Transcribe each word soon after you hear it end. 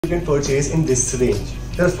you can purchase in this range.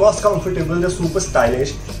 They're of course comfortable, they're super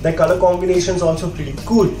stylish, their color combinations also pretty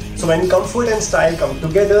cool. So when comfort and style come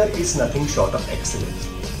together, it's nothing short of excellent.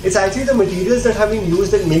 It's actually the materials that have been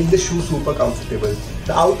used that make the shoe super comfortable.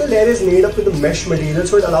 The outer layer is made up with a mesh material,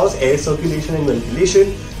 so it allows air circulation and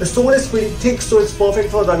ventilation. The sole is pretty thick, so it's perfect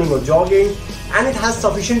for running or jogging. And it has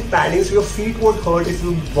sufficient padding so your feet won't hurt if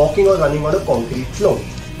you're walking or running on a concrete floor.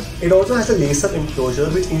 It also has a lace-up enclosure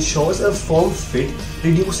which ensures a firm fit,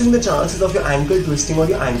 reducing the chances of your ankle twisting or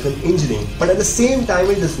your ankle injuring. But at the same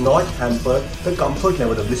time, it does not hamper the comfort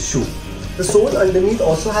level of this shoe. The sole underneath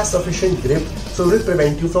also has sufficient grip, so it will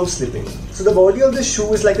prevent you from slipping. So the body of this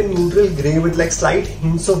shoe is like a neutral grey with like slight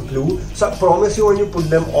hints of blue. So I promise you when you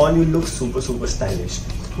put them on, you look super stylish.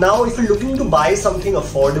 Now if you're looking to buy something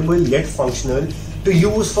affordable yet functional to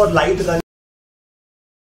use for light running